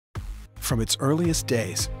From its earliest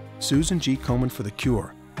days, Susan G Komen for the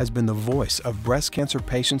Cure has been the voice of breast cancer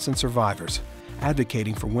patients and survivors,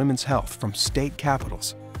 advocating for women's health from state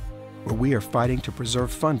capitals, where we are fighting to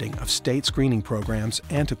preserve funding of state screening programs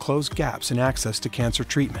and to close gaps in access to cancer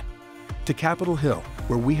treatment, to Capitol Hill,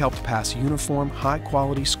 where we helped pass uniform,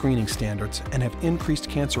 high-quality screening standards and have increased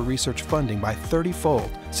cancer research funding by 30-fold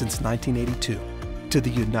since 1982, to the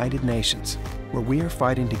United Nations, where we are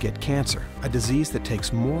fighting to get cancer, a disease that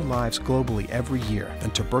takes more lives globally every year than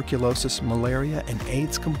tuberculosis, malaria, and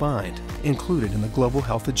AIDS combined, included in the global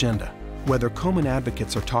health agenda. Whether Komen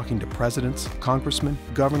advocates are talking to presidents, congressmen,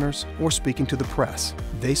 governors, or speaking to the press,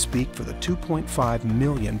 they speak for the 2.5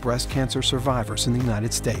 million breast cancer survivors in the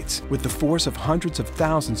United States, with the force of hundreds of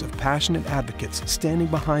thousands of passionate advocates standing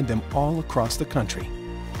behind them all across the country.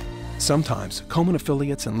 Sometimes, Komen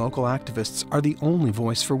affiliates and local activists are the only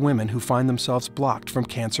voice for women who find themselves blocked from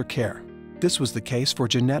cancer care. This was the case for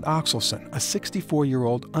Jeanette Oxelson, a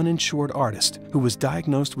 64-year-old uninsured artist who was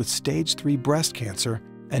diagnosed with stage 3 breast cancer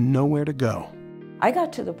and nowhere to go. I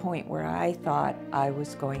got to the point where I thought I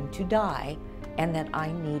was going to die and that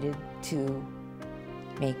I needed to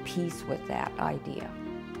make peace with that idea.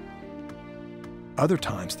 Other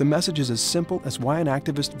times, the message is as simple as why an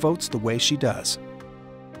activist votes the way she does.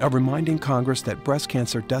 Reminding Congress that breast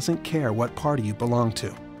cancer doesn't care what party you belong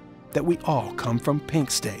to, that we all come from pink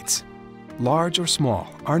states. Large or small,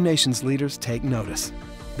 our nation's leaders take notice.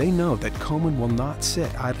 They know that Komen will not sit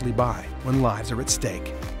idly by when lives are at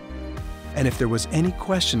stake. And if there was any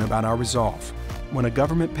question about our resolve, when a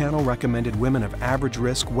government panel recommended women of average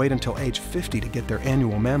risk wait until age 50 to get their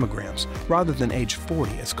annual mammograms rather than age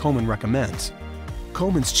 40 as Komen recommends,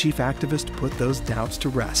 Komen's chief activist put those doubts to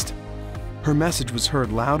rest. Her message was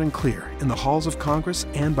heard loud and clear in the halls of Congress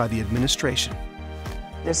and by the administration.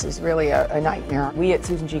 This is really a nightmare. We at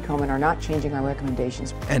Susan G Komen are not changing our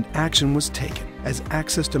recommendations. And action was taken as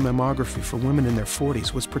access to mammography for women in their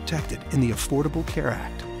 40s was protected in the Affordable Care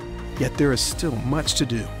Act. Yet there is still much to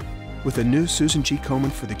do. With a new Susan G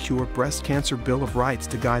Komen for the Cure breast cancer Bill of Rights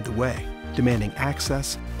to guide the way, demanding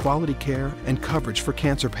access, quality care, and coverage for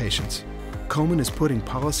cancer patients, Komen is putting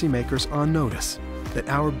policymakers on notice that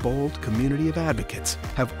our bold community of advocates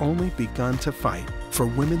have only begun to fight for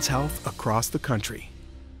women's health across the country.